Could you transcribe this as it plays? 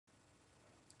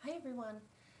everyone.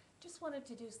 Just wanted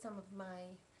to do some of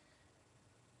my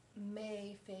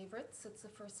May favorites. It's the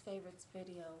first favorites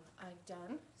video I've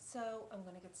done. So I'm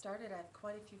going to get started. I have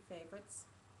quite a few favorites.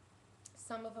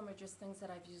 Some of them are just things that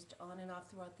I've used on and off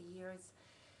throughout the years.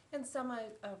 And some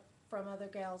from other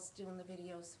gals doing the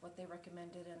videos, what they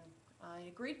recommended, and I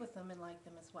agreed with them and liked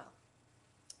them as well.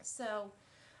 So,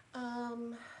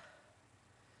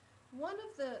 one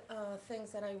of the things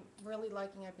that I'm really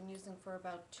liking, I've been using for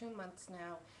about 2 months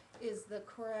now, is the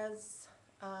Korres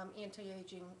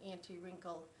Anti-Aging,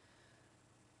 Anti-Wrinkle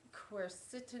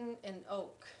Quercetin and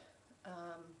Oak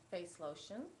face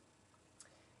lotion.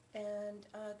 And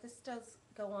this does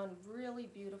go on really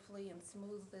beautifully and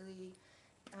smoothly,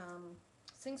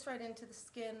 sinks right into the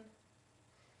skin,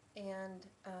 and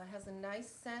has a nice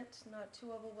scent, not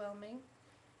too overwhelming,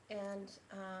 and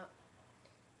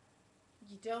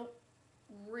you don't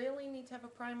really need to have a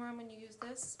primer on when you use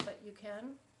this, but you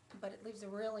can. But it leaves a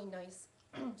really nice,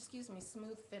 excuse me,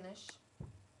 smooth finish.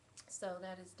 So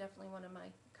that is definitely one of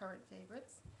my current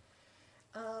favorites.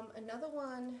 Another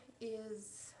one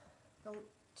is the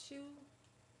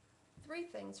three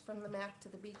things from the MAC to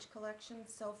the Beach collection.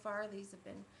 So far, these have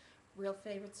been real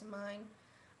favorites of mine.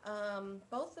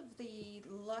 Both of the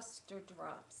luster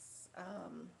drops.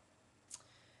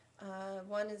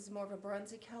 One is more of a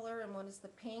bronzy color and one is the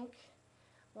pink.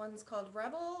 One's called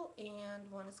Rebel and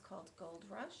one is called Gold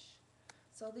Rush.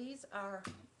 So these are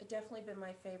definitely been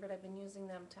my favorite. I've been using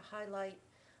them to highlight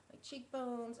my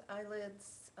cheekbones,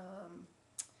 eyelids,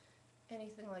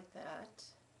 anything like that.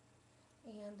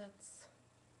 And that's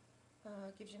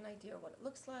gives you an idea of what it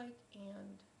looks like.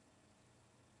 And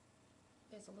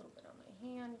there's a little bit on my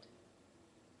hand.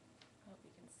 I hope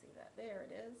you can see that. There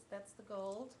it is. That's the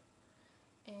gold.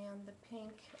 And the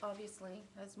pink obviously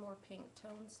has more pink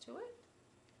tones to it.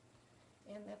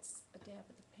 And that's a dab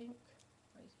of the pink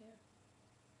right here.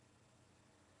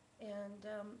 And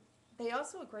they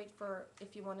also are great for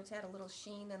if you wanted to add a little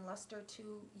sheen and luster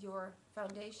to your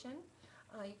foundation.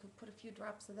 You could put a few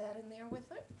drops of that in there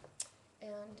with it,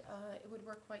 and it would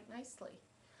work quite nicely.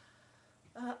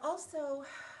 Also,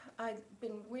 I've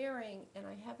been wearing, and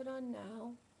I have it on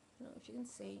now, I don't know if you can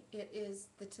see, it is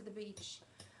the To the Beach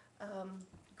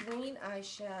green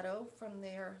eyeshadow from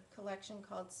their collection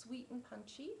called Sweet and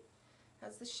Punchy.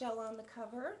 Has the shell on the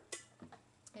cover,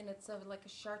 and it's like a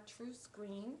chartreuse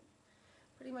green,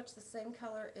 pretty much the same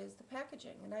color as the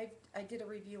packaging. And I did a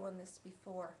review on this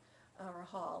before, or a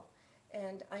haul,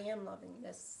 and I am loving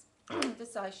this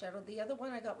this eyeshadow. The other one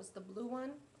I got was the blue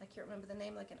one. I can't remember the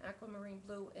name, like an aquamarine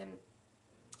blue, and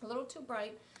a little too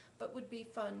bright, but would be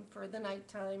fun for the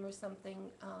nighttime or something.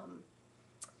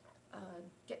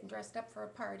 Getting dressed up for a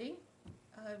party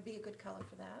would be a good color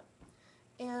for that.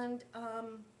 And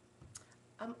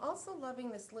I'm also loving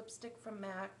this lipstick from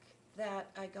MAC that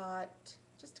I got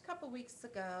just a couple weeks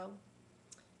ago,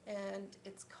 and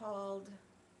it's called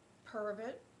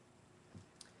Pervert.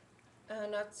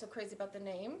 Not so crazy about the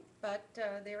name, but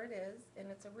there it is,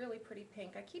 and it's a really pretty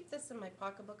pink. I keep this in my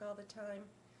pocketbook all the time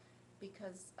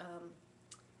because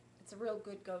it's a real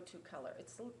good go-to color.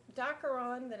 It's darker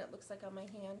on than it looks like on my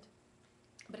hand,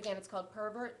 but again, it's called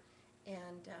Pervert,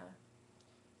 and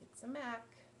it's a MAC.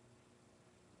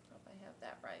 Hope I have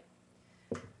that right.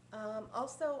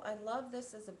 Also, I love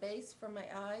this as a base for my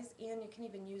eyes, and you can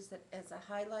even use it as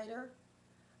a highlighter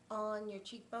on your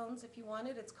cheekbones if you want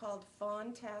it. It's called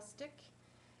Fawntastic,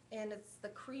 and it's the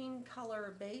cream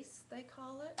color base, they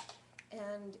call it,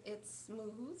 and it's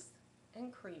smooth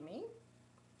and creamy,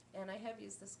 and I have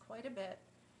used this quite a bit,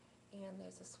 and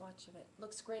there's a swatch of it.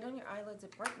 Looks great on your eyelids.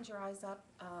 It brightens your eyes up.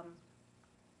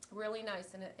 Really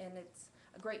nice, and it's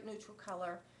a great neutral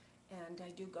color, and I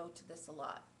do go to this a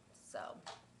lot. So,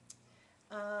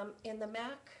 in the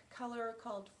MAC color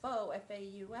called Faux,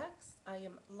 F-A-U-X, I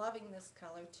am loving this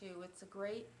color too. It's a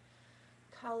great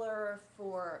color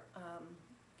for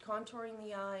contouring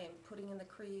the eye and putting in the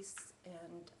crease,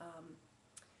 and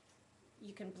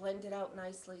you can blend it out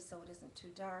nicely so it isn't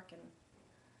too dark and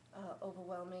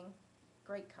overwhelming.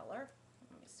 Great color.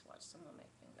 Let me swatch some on my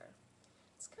finger.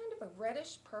 It's kind of a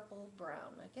reddish purple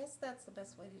brown. I guess that's the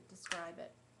best way to describe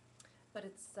it. But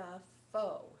it's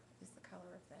Faux is the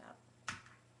color of that.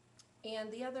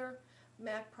 And the other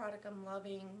MAC product I'm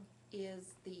loving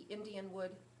is the Indian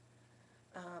Wood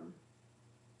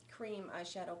Cream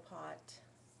Eyeshadow Pot.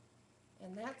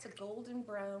 And that's a golden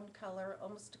brown color,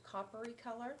 almost a coppery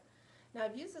color. Now,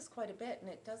 I've used this quite a bit, and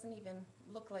it doesn't even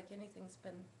look like anything's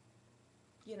been,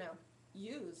 you know,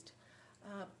 used.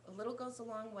 A little goes a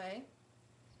long way,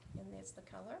 and there's the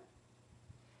color.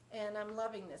 And I'm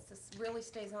loving this. This really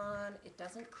stays on, it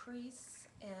doesn't crease,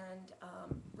 and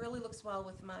really looks well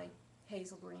with my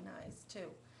hazel green eyes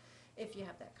too, if you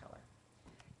have that color.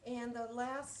 And the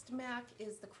last MAC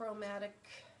is the chromatic,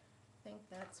 I think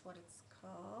that's what it's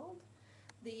called,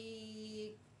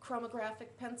 the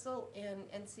chromographic pencil in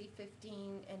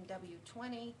NC15 and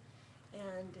W20,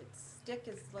 and its stick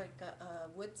is like a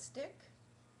wood stick,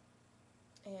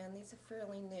 and these are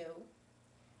fairly new,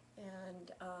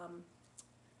 and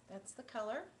that's the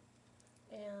color.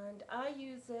 And I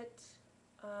use it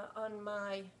on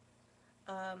my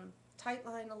tight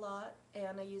line a lot,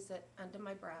 and I use it under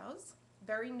my brows.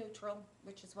 Very neutral,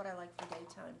 which is what I like for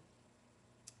daytime.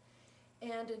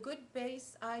 And a good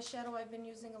base eyeshadow I've been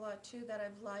using a lot too that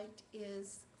I've liked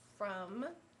is from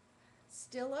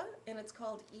Stila, and it's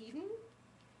called Eden.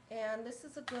 And this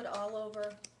is a good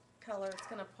all-over color. It's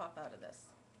going to pop out of this.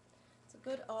 It's a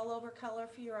good all-over color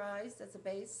for your eyes as a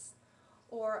base,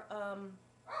 or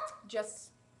just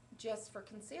for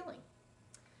concealing.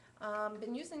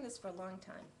 Been using this for a long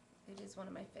time. It is one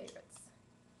of my favorites.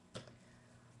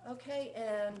 Okay,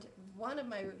 and one of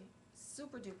my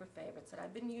super duper favorites that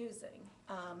I've been using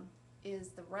is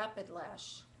the Rapid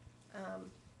Lash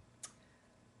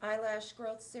eyelash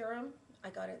growth serum. I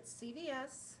got it at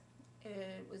CVS.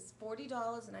 It was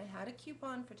 $40, and I had a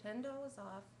coupon for $10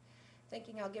 off,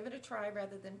 thinking I'll give it a try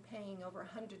rather than paying over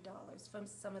 $100 from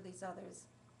some of these others.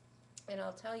 And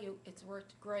I'll tell you, it's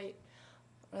worked great.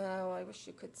 Oh, I wish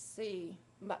you could see.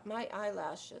 My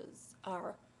eyelashes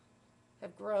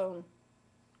have grown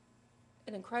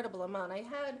an incredible amount. I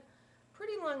had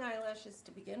pretty long eyelashes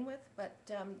to begin with, but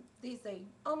they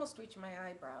almost reach my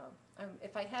eyebrow.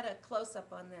 If I had a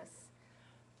close-up on this,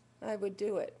 I would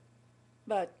do it.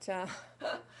 But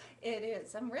it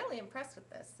is. I'm really impressed with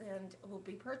this, and we'll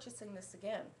be purchasing this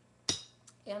again.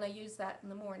 And I use that in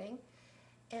the morning.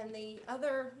 And the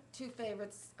other two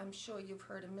favorites, I'm sure you've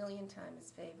heard a million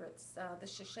times favorites, the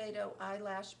Shiseido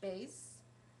eyelash base.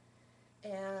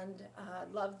 And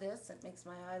love this. It makes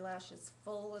my eyelashes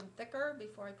full and thicker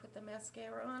before I put the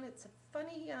mascara on. It's a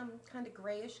funny kind of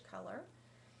grayish color,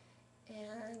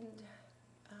 and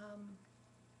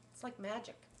it's like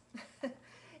magic.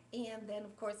 And then,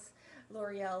 of course,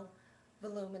 L'Oreal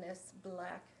Voluminous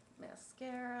Black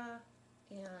Mascara,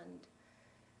 and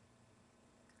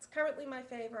it's currently my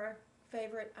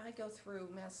favorite. I go through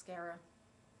mascara,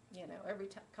 you know, every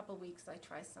couple weeks I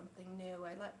try something new.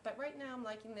 But right now I'm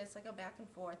liking this. I go back and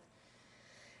forth.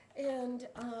 And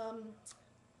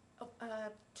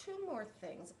two more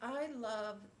things. I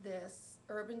love this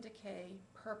Urban Decay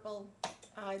purple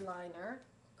eyeliner,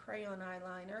 crayon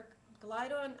eyeliner.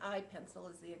 Glide-On Eye Pencil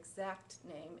is the exact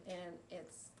name, and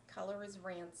its color is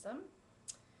Ransom,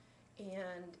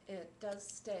 and it does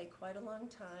stay quite a long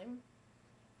time,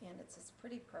 and it's this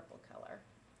pretty purple color.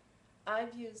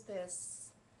 I've used this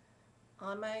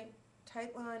on my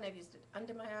tight line, I've used it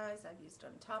under my eyes, I've used it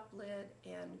on top lid,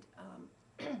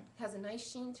 and has a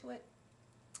nice sheen to it,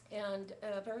 and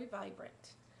very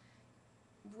vibrant.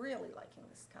 Really liking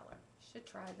this color. Should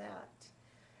try that.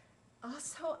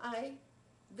 Also,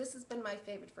 this has been my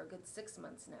favorite for a good 6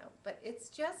 months now, but it's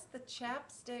just the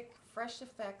Chapstick Fresh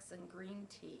Effects and Green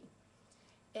Tea.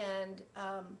 And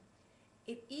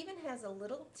it even has a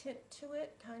little tint to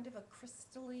it, kind of a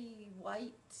crystally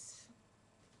white,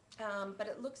 but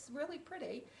it looks really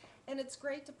pretty. And it's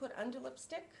great to put under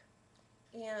lipstick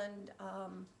and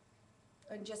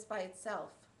just by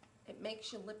itself. It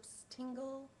makes your lips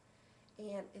tingle,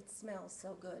 and it smells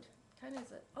so good. Kind of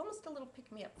almost a little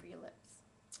pick-me-up for your lips.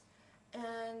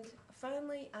 And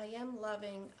finally, I am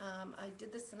loving, I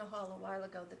did this in a haul a while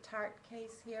ago, the Tarte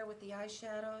case here with the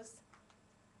eyeshadows.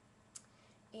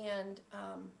 And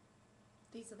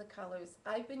these are the colors.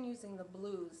 I've been using the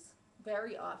blues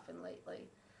very often lately.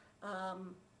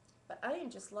 But I am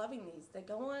just loving these. They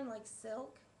go on like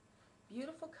silk.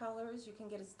 Beautiful colors. You can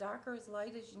get as dark or as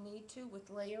light as you need to with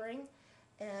layering.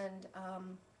 And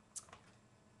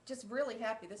just really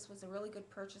happy. This was a really good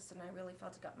purchase, and I really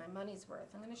felt I got my money's worth.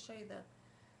 I'm going to show you the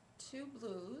two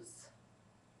blues.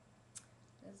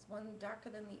 There's one darker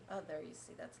than the other. You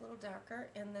see that's a little darker.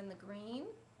 And then the green.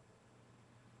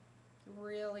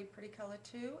 Really pretty color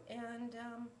too. And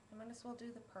I might as well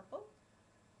do the purple.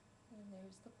 And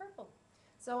there's the purple.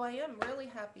 So I am really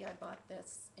happy I bought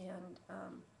this, and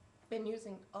been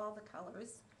using all the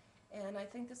colors. And I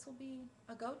think this will be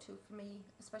a go-to for me,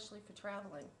 especially for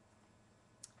traveling.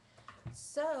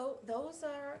 So those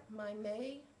are my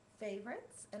May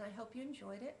favorites, and I hope you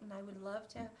enjoyed it, and I would love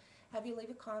to have you leave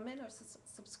a comment or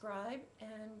subscribe,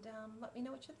 and let me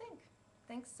know what you think.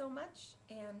 Thanks so much,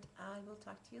 and I will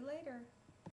talk to you later.